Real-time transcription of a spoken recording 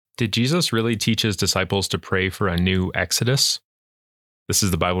Did Jesus really teach his disciples to pray for a new Exodus? This is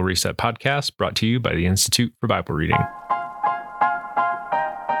the Bible Reset podcast brought to you by the Institute for Bible Reading.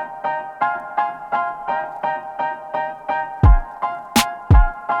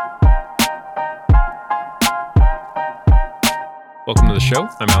 Welcome to the show.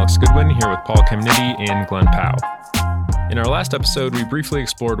 I'm Alex Goodwin here with Paul Caminiti and Glenn Powell. In our last episode, we briefly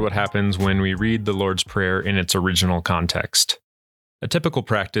explored what happens when we read the Lord's Prayer in its original context. A typical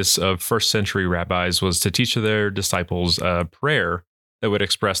practice of first century rabbis was to teach their disciples a prayer that would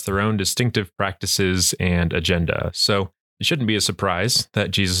express their own distinctive practices and agenda. So it shouldn't be a surprise that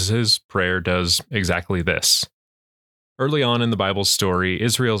Jesus' prayer does exactly this. Early on in the Bible's story,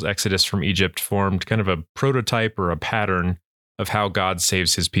 Israel's exodus from Egypt formed kind of a prototype or a pattern of how God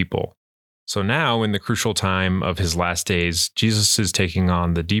saves his people. So now, in the crucial time of his last days, Jesus is taking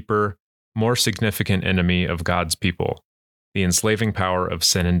on the deeper, more significant enemy of God's people, the enslaving power of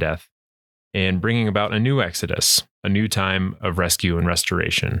sin and death, and bringing about a new exodus, a new time of rescue and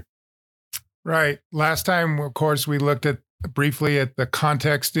restoration. Right. Last time, of course, we looked at briefly at the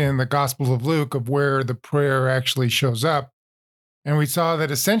context in the Gospel of Luke of where the prayer actually shows up. And we saw that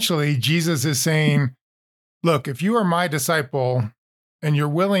essentially Jesus is saying, look, if you are my disciple and you're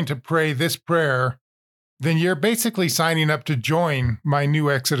willing to pray this prayer, then you're basically signing up to join my new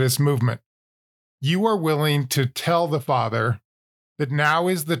Exodus movement. You are willing to tell the Father that now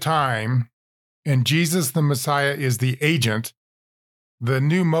is the time, and Jesus the Messiah is the agent, the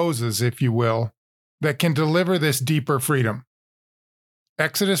new Moses, if you will, that can deliver this deeper freedom.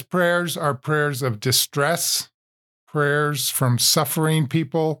 Exodus prayers are prayers of distress, prayers from suffering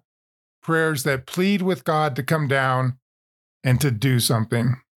people, prayers that plead with God to come down and to do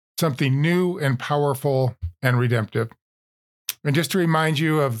something new and powerful and redemptive. And just to remind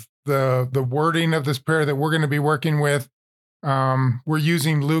you of the wording of this prayer that we're going to be working with, we're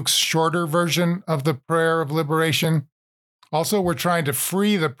using Luke's shorter version of the prayer of liberation. Also, we're trying to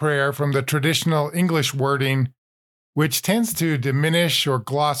free the prayer from the traditional English wording, which tends to diminish or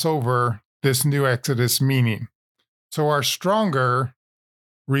gloss over this new Exodus meaning. So our stronger,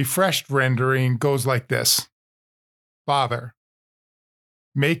 refreshed rendering goes like this. Father,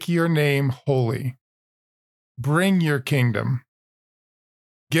 make your name holy. Bring your kingdom.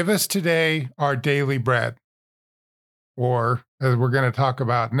 Give us today our daily bread. Or, as we're going to talk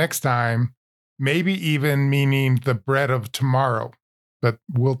about next time, maybe even meaning the bread of tomorrow. But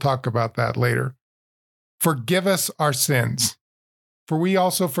we'll talk about that later. Forgive us our sins, for we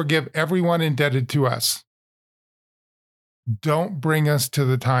also forgive everyone indebted to us. Don't bring us to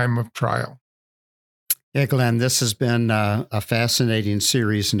the time of trial. Yeah, Glenn, this has been a fascinating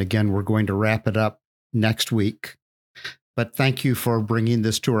series. And again, we're going to wrap it up next week. But thank you for bringing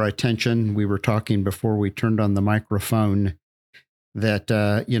this to our attention. We were talking before we turned on the microphone that,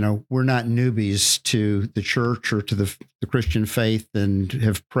 we're not newbies to the church or to the Christian faith and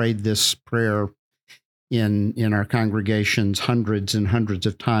have prayed this prayer in our congregations hundreds and hundreds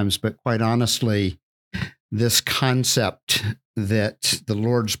of times. But quite honestly, this concept that the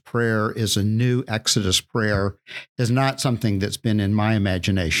Lord's Prayer is a new Exodus prayer is not something that's been in my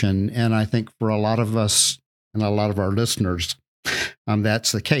imagination. And I think for a lot of us and a lot of our listeners,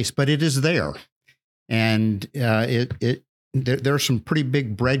 that's the case. But it is there. And there are some pretty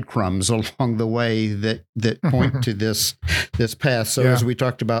big breadcrumbs along the way that point to this path. So as we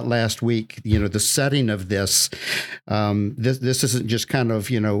talked about last week, the setting of this isn't just kind of,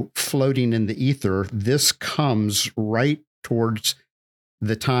 floating in the ether. This comes right towards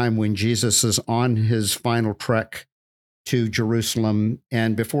the time when Jesus is on his final trek to Jerusalem.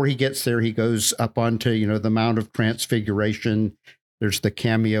 And before he gets there, he goes up onto, the Mount of Transfiguration. There's the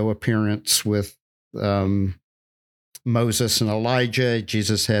cameo appearance with Moses and Elijah.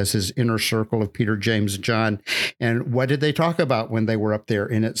 Jesus has his inner circle of Peter, James, and John. And what did they talk about when they were up there?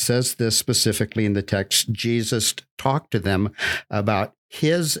 And it says this specifically in the text. Jesus talked to them about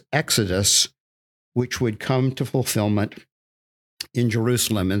his exodus, which would come to fulfillment in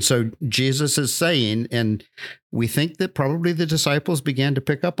Jerusalem. And so Jesus is saying, and we think that probably the disciples began to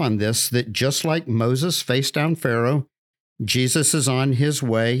pick up on this, that just like Moses faced down Pharaoh, Jesus is on his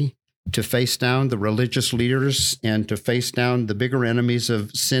way to face down the religious leaders and to face down the bigger enemies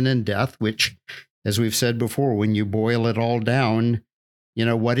of sin and death, which, as we've said before, when you boil it all down,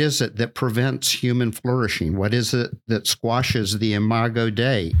 what is it that prevents human flourishing? What is it that squashes the Imago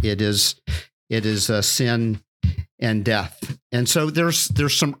Dei? It is sin and death. And so there's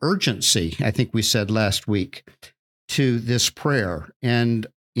some urgency, I think we said last week, to this prayer. And,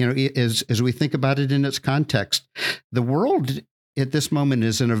 as we think about it in its context, the world at this moment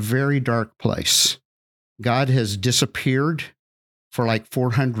is in a very dark place. God has disappeared for like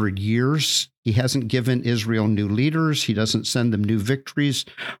 400 years. He hasn't given Israel new leaders. He doesn't send them new victories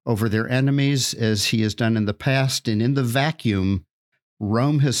over their enemies as he has done in the past. And in the vacuum,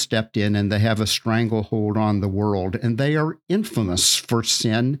 Rome has stepped in and they have a stranglehold on the world. And they are infamous for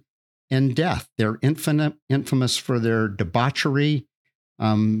sin and death. They're infamous for their debauchery.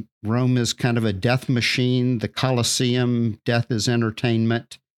 Rome is kind of a death machine. The Colosseum, death is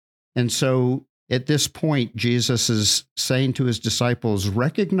entertainment. And so at this point, Jesus is saying to his disciples,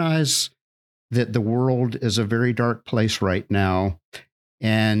 recognize that the world is a very dark place right now,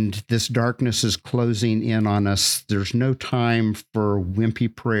 and this darkness is closing in on us. There's no time for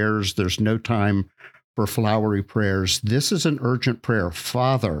wimpy prayers. There's no time for flowery prayers. This is an urgent prayer.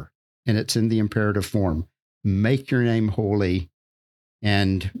 Father, and it's in the imperative form, make your name holy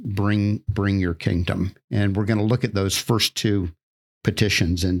and bring your kingdom. And we're going to look at those first two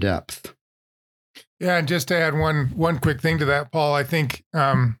petitions in depth. Yeah, and just to add one quick thing to that, Paul, I think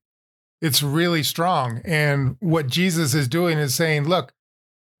it's really strong. And what Jesus is doing is saying, look,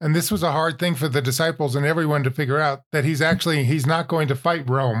 and this was a hard thing for the disciples and everyone to figure out, that he's not going to fight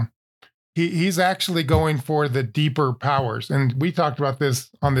Rome. He's actually going for the deeper powers. And we talked about this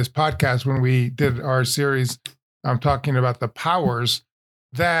on this podcast when we did our series talking about the powers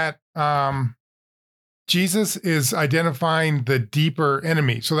that Jesus is identifying the deeper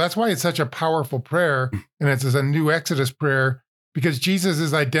enemy. So that's why it's such a powerful prayer. And it's a new Exodus prayer, because Jesus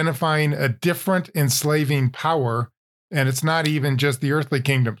is identifying a different enslaving power. And it's not even just the earthly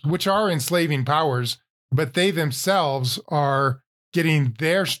kingdoms, which are enslaving powers, but they themselves are getting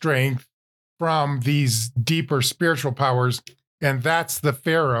their strength from these deeper spiritual powers. And that's the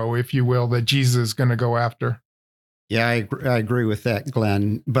Pharaoh, if you will, that Jesus is going to go after. Yeah, I agree with that,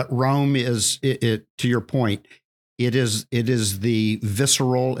 Glenn. But Rome is, to your point, it is the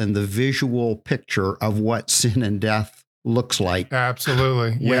visceral and the visual picture of what sin and death looks like.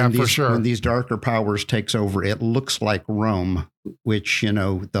 Absolutely. Yeah, for sure. When these darker powers takes over, it looks like Rome, which,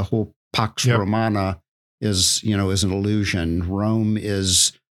 the whole Pax Romana is an illusion. Rome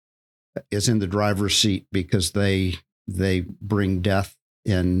is in the driver's seat because they bring death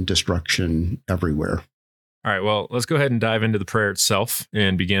and destruction everywhere. All right, well, let's go ahead and dive into the prayer itself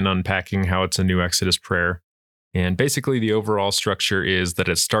and begin unpacking how it's a new Exodus prayer. And basically, the overall structure is that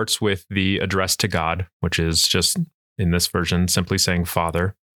it starts with the address to God, which is just, in this version, simply saying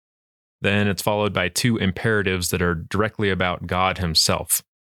Father. Then it's followed by two imperatives that are directly about God himself.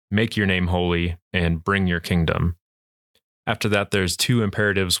 Make your name holy and bring your kingdom. After that, there's two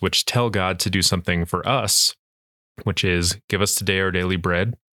imperatives which tell God to do something for us, which is give us today our daily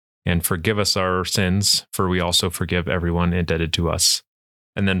bread, and forgive us our sins, for we also forgive everyone indebted to us.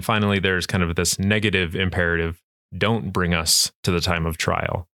 And then finally, there's kind of this negative imperative, don't bring us to the time of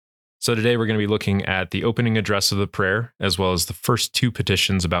trial. So today we're going to be looking at the opening address of the prayer, as well as the first two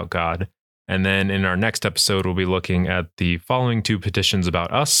petitions about God. And then in our next episode, we'll be looking at the following two petitions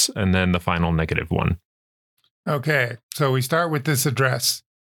about us, and then the final negative one. Okay, so we start with this address.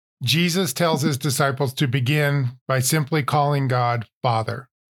 Jesus tells his disciples to begin by simply calling God Father.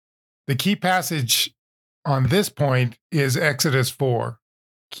 The key passage on this point is Exodus 4,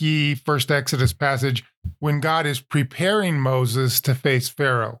 key first Exodus passage, when God is preparing Moses to face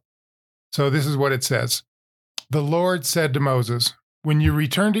Pharaoh. So this is what it says. The Lord said to Moses, when you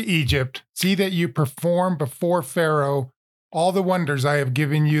return to Egypt, see that you perform before Pharaoh all the wonders I have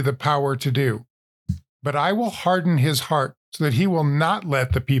given you the power to do. But I will harden his heart so that he will not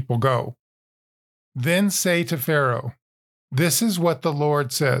let the people go. Then say to Pharaoh, this is what the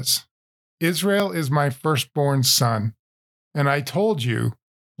Lord says. Israel is my firstborn son, and I told you,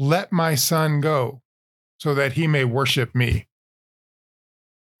 let my son go, so that he may worship me.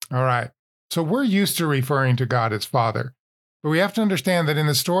 All right, so we're used to referring to God as Father, but we have to understand that in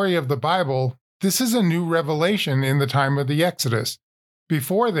the story of the Bible, this is a new revelation in the time of the Exodus.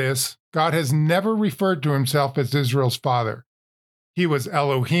 Before this, God has never referred to himself as Israel's father. He was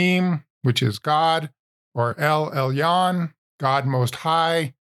Elohim, which is God, or El Elyon, God Most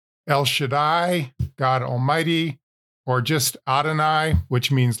High, El Shaddai, God Almighty, or just Adonai,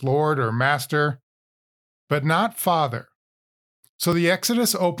 which means Lord or Master, but not Father. So the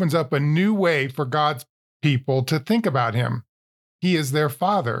Exodus opens up a new way for God's people to think about him. He is their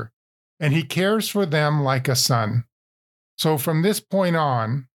Father, and he cares for them like a son. So from this point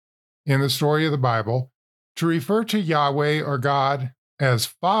on, in the story of the Bible, to refer to Yahweh or God as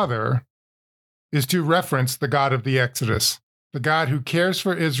Father is to reference the God of the Exodus, the God who cares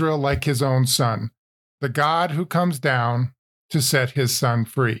for Israel like his own son, the God who comes down to set his son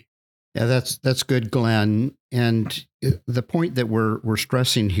free. Yeah, that's good, Glenn. And the point that we're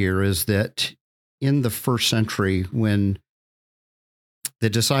stressing here is that in the first century, when the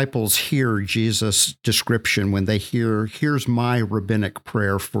disciples hear Jesus' description when they hear, here's my rabbinic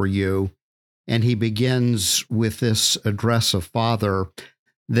prayer for you. And he begins with this address of Father,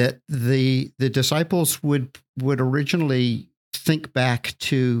 that the disciples would originally think back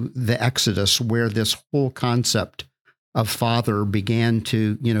to the Exodus, where this whole concept of Father began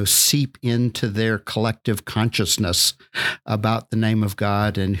to, seep into their collective consciousness about the name of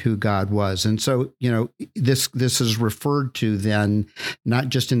God and who God was. And so, this is referred to then, not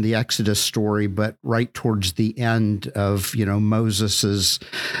just in the Exodus story, but right towards the end of, Moses's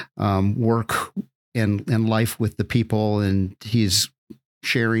work and life with the people. And he's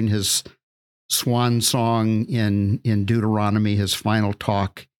sharing his swan song in Deuteronomy, his final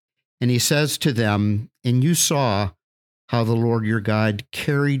talk. And he says to them, and you saw how the Lord your God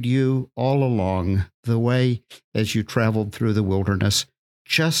carried you all along the way as you traveled through the wilderness,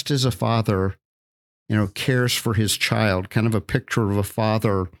 just as a father, cares for his child, kind of a picture of a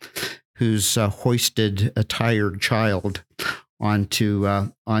father who's hoisted a tired child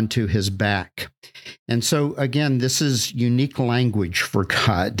onto his back. And so, again, this is unique language for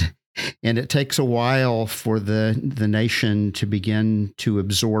God. And it takes a while for the nation to begin to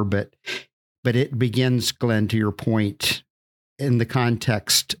absorb it. But it begins, Glenn, to your point, in the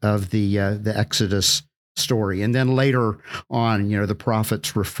context of the Exodus story. And then later on, the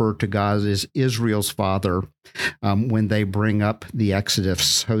prophets refer to God as Israel's father when they bring up the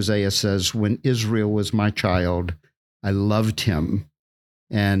Exodus. Hosea says, when Israel was my child, I loved him.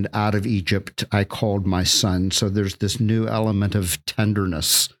 And out of Egypt, I called my son. So there's this new element of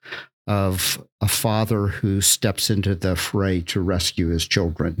tenderness of a father who steps into the fray to rescue his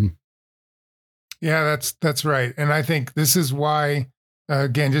children. Yeah, that's right. And I think this is why,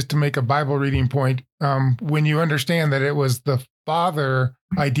 again, just to make a Bible reading point, when you understand that it was the Father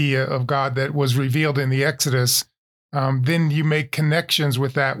idea of God that was revealed in the Exodus, then you make connections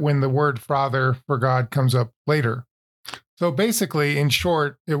with that when the word Father for God comes up later. So basically, in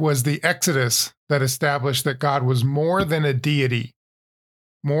short, it was the Exodus that established that God was more than a deity,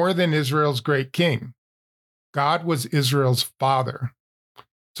 more than Israel's great king. God was Israel's father.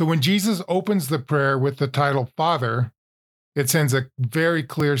 So when Jesus opens the prayer with the title Father, it sends a very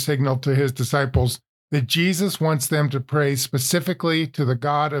clear signal to his disciples that Jesus wants them to pray specifically to the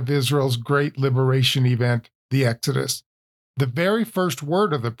God of Israel's great liberation event, the Exodus. The very first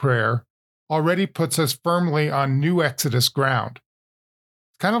word of the prayer already puts us firmly on new Exodus ground.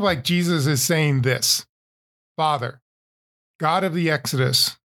 It's kind of like Jesus is saying this: Father, God of the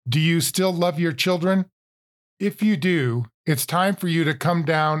Exodus, do you still love your children? If you do, it's time for you to come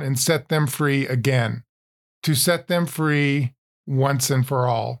down and set them free again, to set them free once and for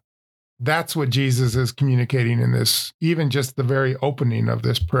all. That's what Jesus is communicating in this, even just the very opening of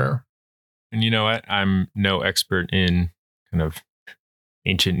this prayer. And you know what? I'm no expert in kind of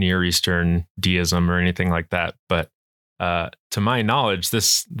ancient Near Eastern deism or anything like that, but to my knowledge,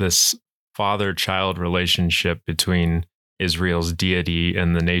 this father-child relationship between Israel's deity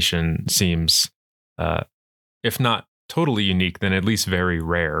and the nation seems, if not totally unique, then at least very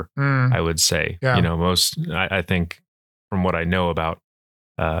rare, I would say. Yeah. I think from what I know about,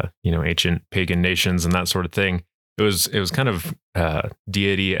 ancient pagan nations and that sort of thing, it was kind of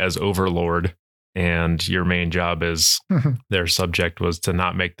deity as overlord, and your main job as their subject was to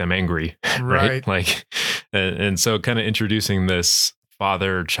not make them angry, right? Like, and so kind of introducing this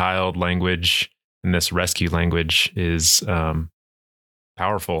father-child language and this rescue language is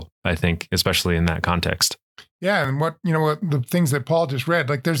powerful, I think, especially in that context. Yeah, and what the things that Paul just read,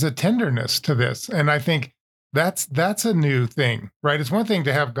 like there's a tenderness to this, and I think that's a new thing, right? It's one thing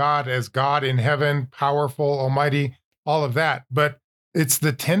to have God as God in heaven, powerful, almighty, all of that, but it's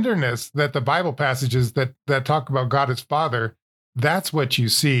the tenderness that the Bible passages that talk about God as Father, that's what you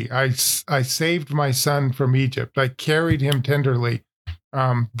see. I saved my son from Egypt. I carried him tenderly.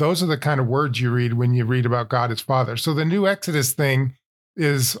 Those are the kind of words you read when you read about God as Father. So the new Exodus thing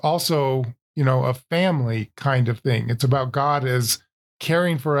is also, a family kind of thing. It's about God as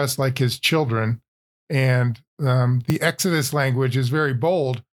caring for us like his children. And the Exodus language is very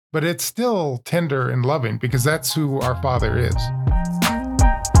bold, but it's still tender and loving because that's who our Father is.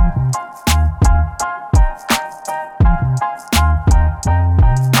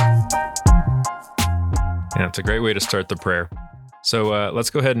 Yeah, it's a great way to start the prayer. So let's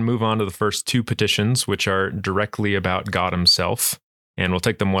go ahead and move on to the first two petitions, which are directly about God himself, and we'll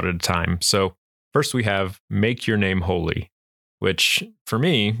take them one at a time. So first we have, make your name holy, which for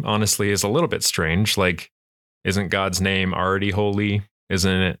me, honestly, is a little bit strange. Like, isn't God's name already holy?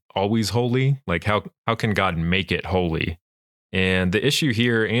 Isn't it always holy? Like, how can God make it holy? And the issue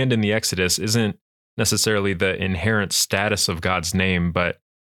here and in the Exodus isn't necessarily the inherent status of God's name, but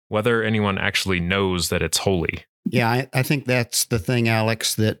whether anyone actually knows that it's holy. Yeah, I think that's the thing,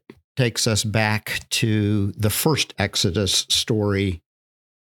 Alex, that takes us back to the first Exodus story,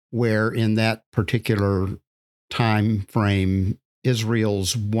 where in that particular time frame,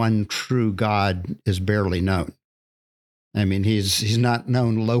 Israel's one true God is barely known. I mean, he's not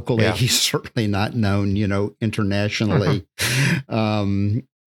known locally. Yeah. He's certainly not known, internationally.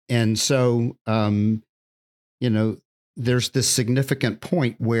 And so, there's this significant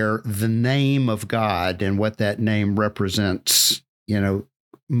point where the name of God and what that name represents,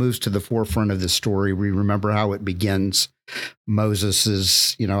 moves to the forefront of the story. We remember how it begins. Moses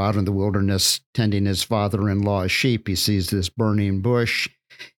is, out in the wilderness tending his father-in-law's sheep. He sees this burning bush.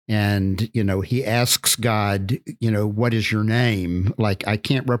 And, he asks God, what is your name? Like, I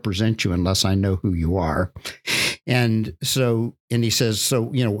can't represent you unless I know who you are. And he says,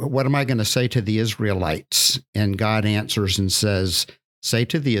 what am I going to say to the Israelites? And God answers and says, say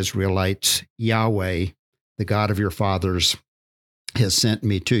to the Israelites, Yahweh, the God of your fathers, has sent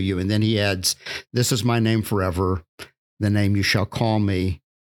me to you. And then he adds, this is my name forever, the name you shall call me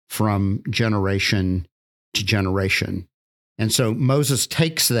from generation to generation. And so Moses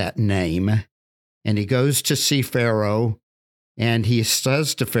takes that name and he goes to see Pharaoh and he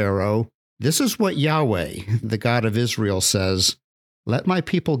says to Pharaoh, this is what Yahweh, the God of Israel, says, let my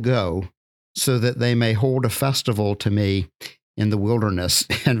people go so that they may hold a festival to me in the wilderness.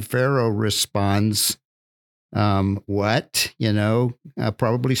 And Pharaoh responds, what?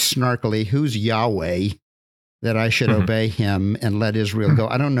 Probably snarkily, who's Yahweh that I should obey him and let Israel go?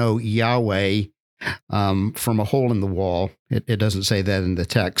 I don't know Yahweh from a hole in the wall. It doesn't say that in the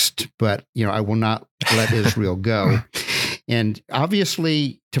text, but, I will not let Israel go. And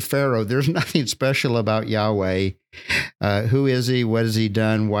obviously to Pharaoh, there's nothing special about Yahweh. Who is he? What has he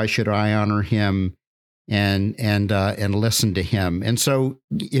done? Why should I honor him and listen to him? And so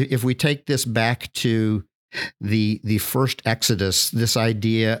if we take this back to the first Exodus, this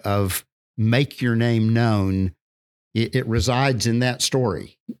idea of make your name known, it resides in that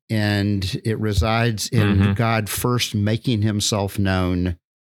story. And it resides in God first making himself known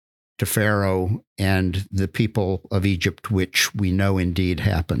to Pharaoh and the people of Egypt, which we know indeed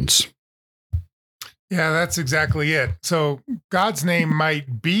happens. Yeah, that's exactly it. So God's name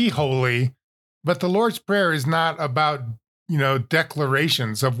might be holy, but the Lord's Prayer is not about,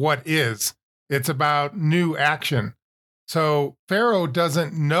 declarations of what is. It's about new action. So Pharaoh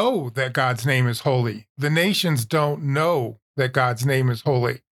doesn't know that God's name is holy. The nations don't know that God's name is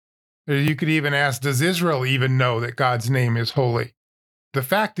holy. You could even ask, does Israel even know that God's name is holy? The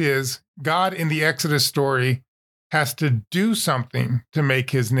fact is, God in the Exodus story has to do something to make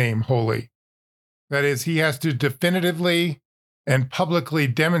his name holy. That is, he has to definitively and publicly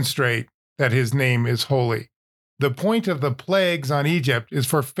demonstrate that his name is holy. The point of the plagues on Egypt is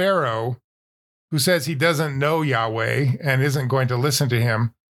for Pharaoh, who says he doesn't know Yahweh and isn't going to listen to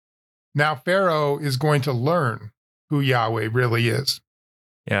him. Now Pharaoh is going to learn who Yahweh really is.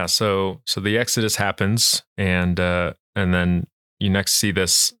 Yeah, so the Exodus happens, and then you next see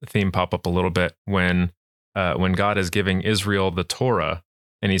this theme pop up a little bit when God is giving Israel the Torah,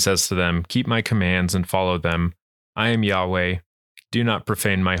 and he says to them, keep my commands and follow them. I am Yahweh. Do not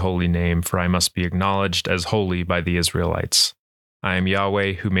profane my holy name, for I must be acknowledged as holy by the Israelites. I am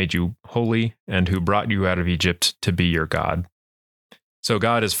Yahweh who made you holy and who brought you out of Egypt to be your God. So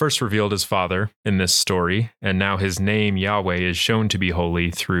God is first revealed as Father in this story, and now his name, Yahweh, is shown to be holy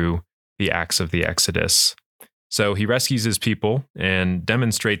through the acts of the Exodus. So he rescues his people and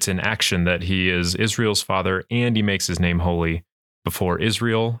demonstrates in action that he is Israel's father, and he makes his name holy before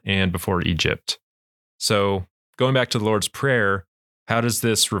Israel and before Egypt. So going back to the Lord's Prayer, how does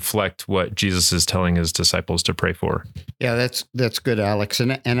this reflect what Jesus is telling his disciples to pray for? Yeah, that's good, Alex.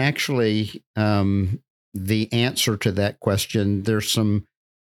 And actually, the answer to that question, there's some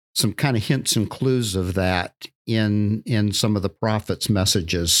kind of hints and clues of that in some of the prophets'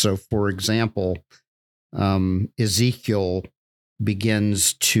 messages. So, for example, Ezekiel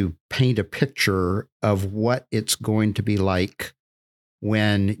begins to paint a picture of what it's going to be like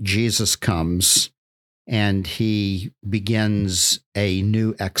when Jesus comes and he begins a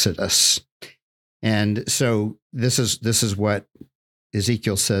new Exodus. And so this is what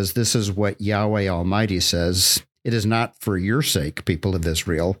Ezekiel says. This is what Yahweh Almighty says. It is not for your sake, people of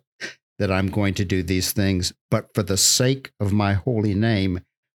Israel, that I'm going to do these things, but for the sake of my holy name,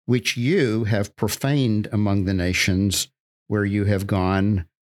 which you have profaned among the nations where you have gone.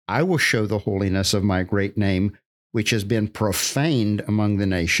 I will show the holiness of my great name, which has been profaned among the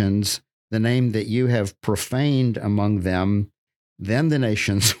nations, the name that you have profaned among them, Then the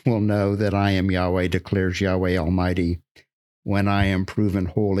nations will know that I am Yahweh, declares Yahweh Almighty, when I am proven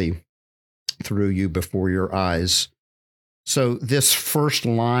holy through you before your eyes. So this first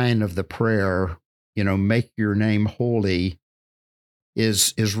line of the prayer, make your name holy,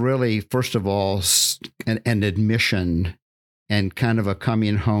 is really, first of all, an admission and kind of a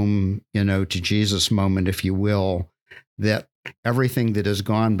coming home, to Jesus moment, if you will, that everything that has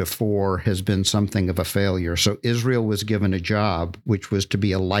gone before has been something of a failure. So Israel was given a job, which was to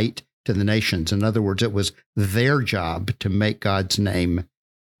be a light to the nations. In other words, it was their job to make God's name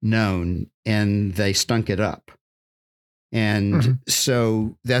known, and they stunk it up. And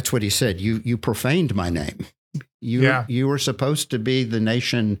so that's what he said. You profaned my name. You were supposed to be the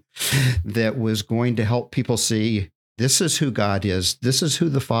nation that was going to help people see this is who God is. This is who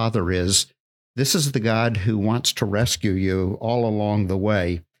the Father is. This is the God who wants to rescue you all along the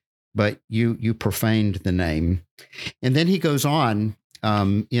way. But you profaned the name. And then he goes on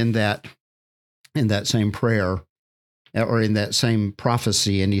in that same prayer, or in that same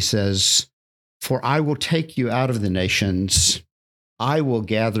prophecy, and he says, "For I will take you out of the nations. I will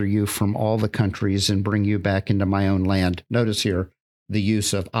gather you from all the countries and bring you back into my own land." Notice here the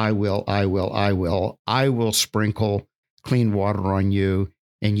use of I will, I will, I will. I will sprinkle clean water on you,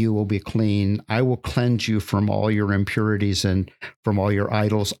 and you will be clean. I will cleanse you from all your impurities and from all your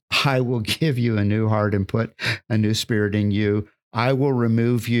idols. I will give you a new heart and put a new spirit in you. I will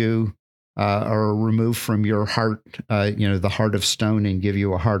remove you or remove from your heart, the heart of stone, and give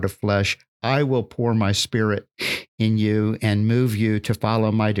you a heart of flesh. I will pour my spirit in you and move you to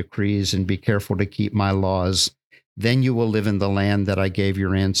follow my decrees and be careful to keep my laws. Then you will live in the land that I gave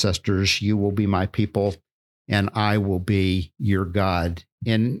your ancestors. You will be my people, and I will be your God.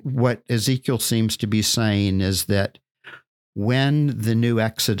 And what Ezekiel seems to be saying is that when the new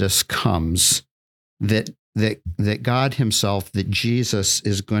Exodus comes, that God himself, that Jesus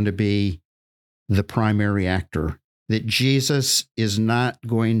is going to be the primary actor, that Jesus is not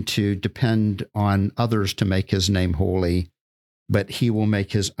going to depend on others to make his name holy, but he will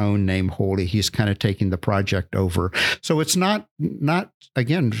make his own name holy. He's kind of taking the project over. So it's not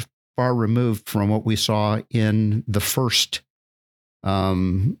again, far removed from what we saw in the first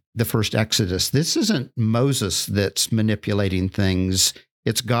Exodus. This isn't Moses that's manipulating things.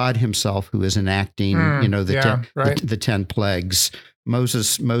 It's God himself who is enacting, the 10 plagues.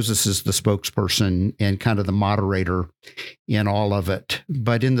 Moses is the spokesperson and kind of the moderator in all of it.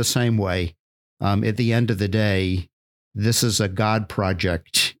 But in the same way, at the end of the day, this is a God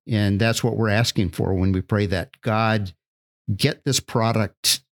project. And that's what we're asking for when we pray that. God, get this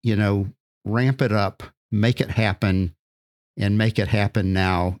product, ramp it up, make it happen, and make it happen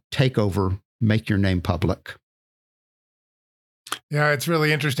now. Take over, make your name public. Yeah, it's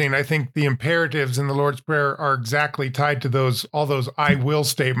really interesting. I think the imperatives in the Lord's Prayer are exactly tied to all those I will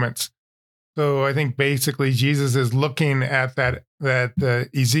statements. So I think basically Jesus is looking at that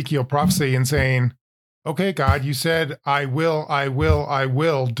Ezekiel prophecy and saying, okay, God, you said, I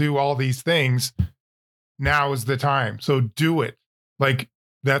will do all these things. Now is the time. So do it. Like,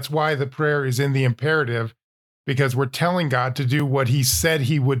 that's why the prayer is in the imperative, because we're telling God to do what he said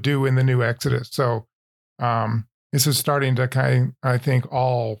he would do in the new Exodus. So this is starting to I think,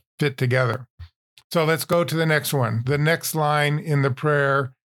 all fit together. So let's go to the next one. The next line in the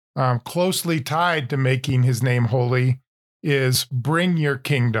prayer, closely tied to making his name holy, is bring your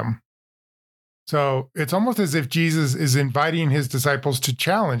kingdom. So it's almost as if Jesus is inviting his disciples to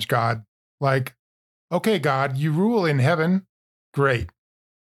challenge God. Like, okay, God, you rule in heaven. Great.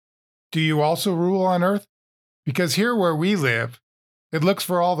 Do you also rule on earth? Because here where we live, it looks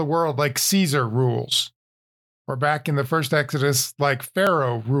for all the world like Caesar rules. Or back in the first Exodus, like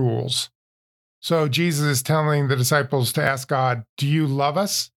Pharaoh rules. So Jesus is telling the disciples to ask God, do you love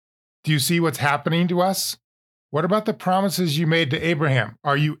us? Do you see what's happening to us? What about the promises you made to Abraham?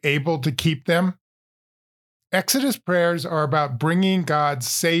 Are you able to keep them? Exodus prayers are about bringing God's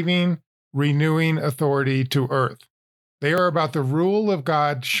saving, renewing authority to earth. They are about the rule of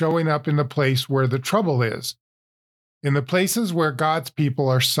God showing up in the place where the trouble is, in the places where God's people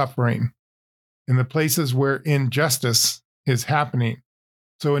are suffering, in the places where injustice is happening.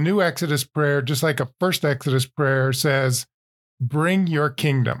 So a new Exodus prayer, just like a first Exodus prayer, says, bring your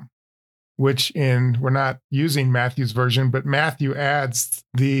kingdom, which we're not using Matthew's version, but Matthew adds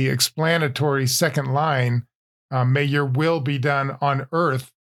the explanatory second line, may your will be done on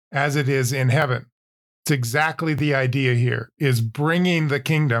earth as it is in heaven. It's exactly the idea here, is bringing the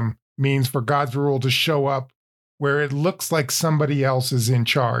kingdom means for God's rule to show up where it looks like somebody else is in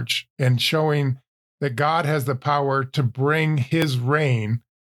charge, and showing that God has the power to bring his reign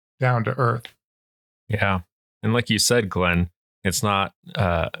down to earth. Yeah. And like you said, Glenn, It's not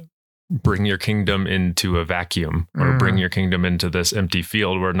bring your kingdom into a vacuum or bring your kingdom into this empty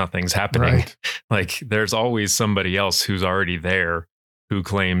field where nothing's happening. Right. Like there's always somebody else who's already there who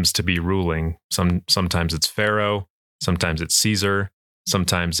claims to be ruling. Sometimes it's Pharaoh, sometimes it's Caesar,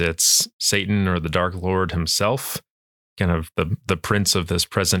 sometimes it's Satan or the Dark Lord himself, kind of the prince of this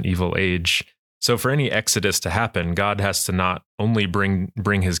present evil age. So for any exodus to happen, God has to not only bring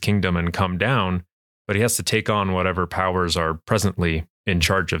his kingdom and come down, but he has to take on whatever powers are presently in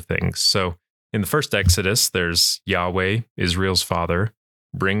charge of things. So in the first Exodus, there's Yahweh, Israel's father,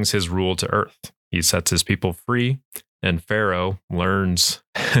 brings his rule to earth. He sets his people free, and Pharaoh learns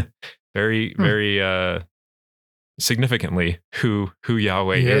very significantly who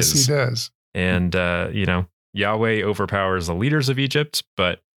Yahweh is. Yes, he does. And, Yahweh overpowers the leaders of Egypt,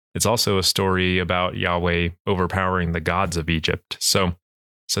 but it's also a story about Yahweh overpowering the gods of Egypt. So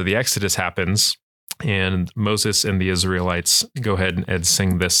the Exodus happens, and Moses and the Israelites go ahead and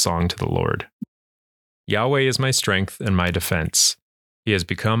sing this song to the Lord. Yahweh is my strength and my defense. He has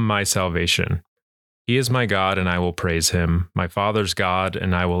become my salvation. He is my God, and I will praise him, my father's God,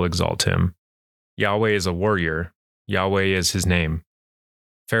 and I will exalt him. Yahweh is a warrior. Yahweh is his name.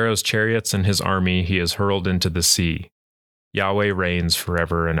 Pharaoh's chariots and his army he has hurled into the sea. Yahweh reigns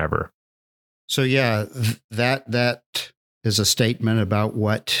forever and ever. So that is a statement about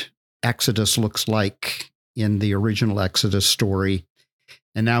what Exodus looks like in the original Exodus story.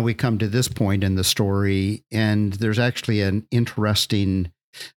 And now we come to this point in the story, and there's actually an interesting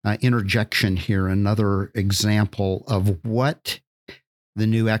interjection here, another example of what the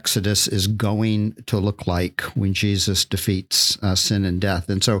new Exodus is going to look like when Jesus defeats sin and death.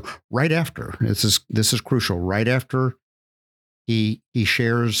 And so right after, this is crucial, right after he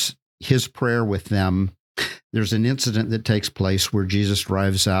shares his prayer with them, there's an incident that takes place where Jesus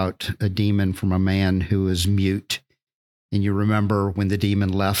drives out a demon from a man who is mute. And you remember when the demon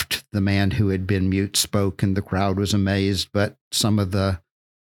left, the man who had been mute spoke, and the crowd was amazed. But some of the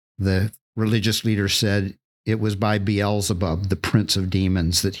religious leaders said it was by Beelzebub, the prince of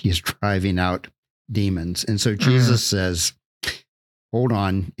demons, that he's driving out demons. And so Jesus says, hold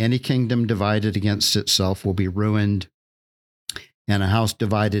on, any kingdom divided against itself will be ruined, and a house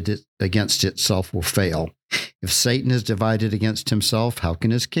divided against itself will fail. If Satan is divided against himself, how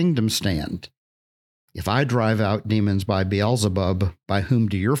can his kingdom stand? If I drive out demons by Beelzebub, by whom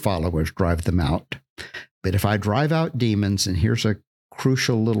do your followers drive them out? But if I drive out demons, and here's a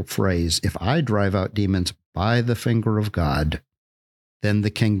crucial little phrase, if I drive out demons by the finger of God, then the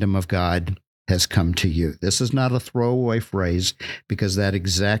kingdom of God has come to you. This is not a throwaway phrase, because that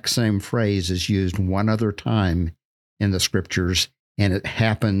exact same phrase is used one other time in the scriptures, and it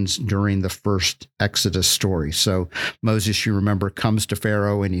happens during the first Exodus story. So Moses, you remember, comes to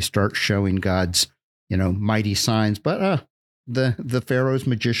Pharaoh and he starts showing God's, mighty signs, but the Pharaoh's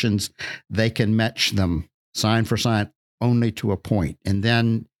magicians, they can match them sign for sign only to a point. And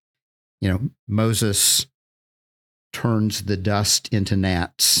then, Moses turns the dust into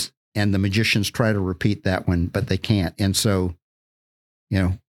gnats, and the magicians try to repeat that one, but they can't. And so,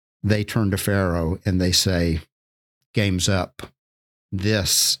 they turn to Pharaoh and they say, game's up.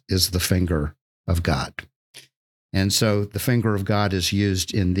 This is the finger of God. And so the finger of God is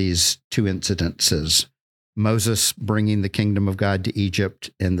used in these two incidences. Moses bringing the kingdom of God to Egypt,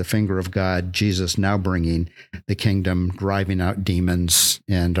 and the finger of God, Jesus now bringing the kingdom, driving out demons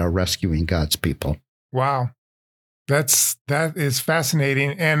and rescuing God's people. Wow. That is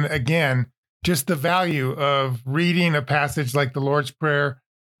fascinating. And again, just the value of reading a passage like the Lord's Prayer,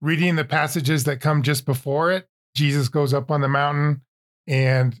 reading the passages that come just before it. Jesus goes up on the mountain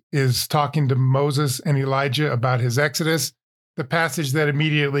and is talking to Moses and Elijah about his exodus. The passage that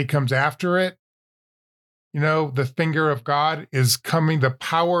immediately comes after it, the finger of God is coming, the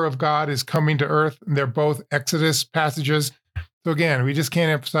power of God is coming to earth. And they're both Exodus passages. So again, we just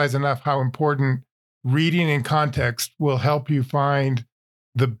can't emphasize enough how important reading in context will help you find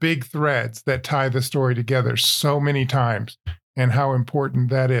the big threads that tie the story together so many times, and how important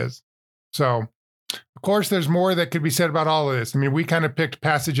that is. So, of course, there's more that could be said about all of this. I mean, we kind of picked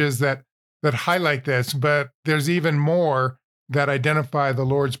passages that highlight this, but there's even more that identify the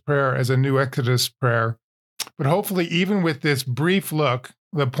Lord's Prayer as a new Exodus prayer. But hopefully, even with this brief look,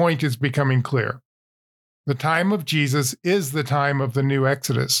 the point is becoming clear. The time of Jesus is the time of the new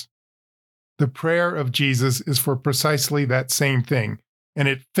Exodus. The prayer of Jesus is for precisely that same thing, and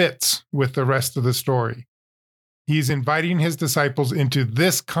it fits with the rest of the story. He's inviting his disciples into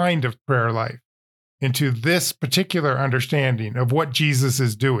this kind of prayer life, into this particular understanding of what Jesus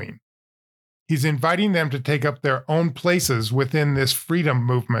is doing. He's inviting them to take up their own places within this freedom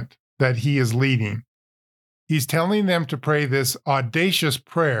movement that he is leading. he's telling them to pray this audacious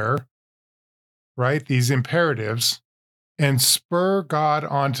prayer, right? These imperatives, and spur God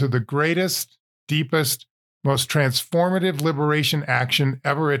onto the greatest, deepest, most transformative liberation action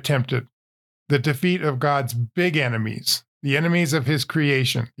ever attempted, the defeat of God's big enemies, the enemies of his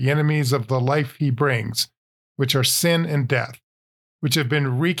creation, the enemies of the life he brings, which are sin and death, which have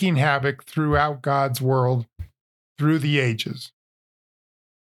been wreaking havoc throughout God's world through the ages.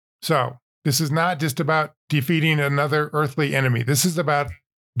 So, this is not just about defeating another earthly enemy. This is about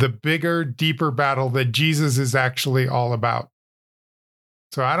the bigger, deeper battle that Jesus is actually all about.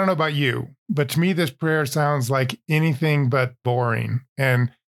 So I don't know about you, but to me, this prayer sounds like anything but boring,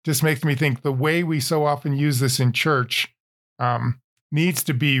 and just makes me think the way we so often use this in church needs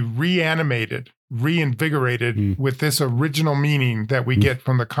to be reanimated, reinvigorated with this original meaning that we get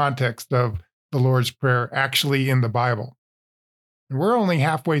from the context of the Lord's Prayer actually in the Bible. And we're only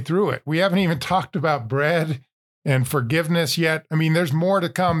halfway through it. We haven't even talked about bread and forgiveness yet. I mean, there's more to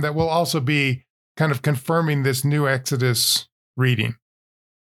come that will also be kind of confirming this new Exodus reading.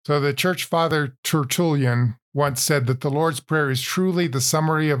 So the church father Tertullian once said that the Lord's Prayer is truly the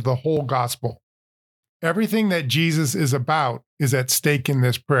summary of the whole gospel. Everything that Jesus is about is at stake in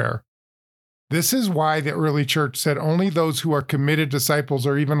this prayer. This is why the early church said only those who are committed disciples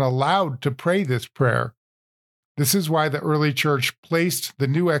are even allowed to pray this prayer. This is why the early church placed the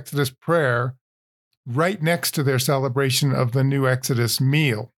new Exodus prayer right next to their celebration of the new Exodus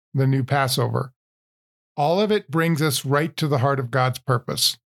meal, the new Passover. All of it brings us right to the heart of God's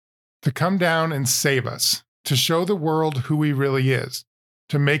purpose, to come down and save us, to show the world who he really is,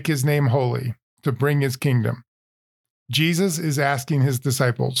 to make his name holy, to bring his kingdom. Jesus is asking his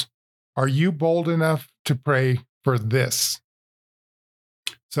disciples, are you bold enough to pray for this?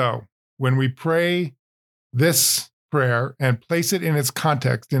 So when we pray this prayer and place it in its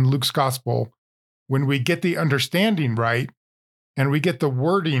context in Luke's gospel, when we get the understanding right and we get the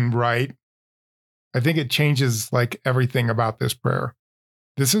wording right, I think it changes like everything about this prayer.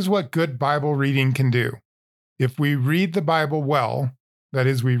 This is what good Bible reading can do. If we read the Bible well, that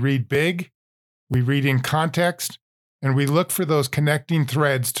is, we read big, we read in context, and we look for those connecting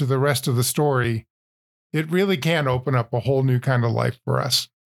threads to the rest of the story, it really can open up a whole new kind of life for us.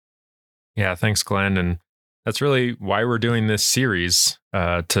 Yeah, thanks, Glenn. And that's really why we're doing this series,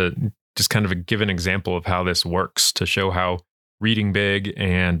 to just kind of give an example of how this works, to show how reading big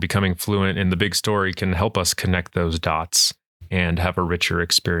and becoming fluent in the big story can help us connect those dots and have a richer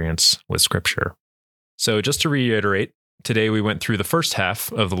experience with Scripture. So just to reiterate, today we went through the first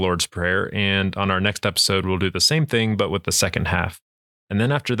half of the Lord's Prayer, and on our next episode, we'll do the same thing, but with the second half. And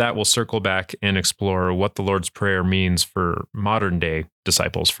then after that, we'll circle back and explore what the Lord's Prayer means for modern day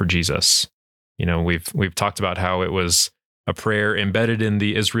disciples for Jesus. You know, we've talked about how it was a prayer embedded in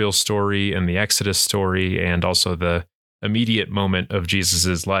the Israel story and the Exodus story, and also the immediate moment of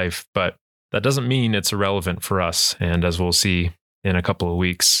Jesus's life, but that doesn't mean it's irrelevant for us. And as we'll see in a couple of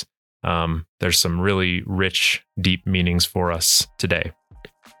weeks, there's some really rich, deep meanings for us today.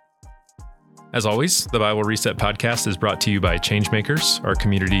 As always, the Bible Reset podcast is brought to you by Changemakers, our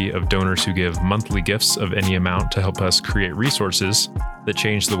community of donors who give monthly gifts of any amount to help us create resources that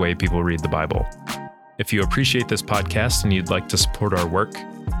change the way people read the Bible. If you appreciate this podcast and you'd like to support our work,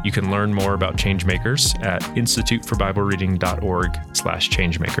 you can learn more about Changemakers at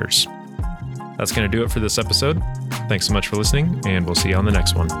instituteforbiblereading.org/changemakers. That's going to do it for this episode. Thanks so much for listening, and we'll see you on the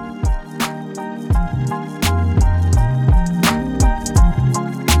next one.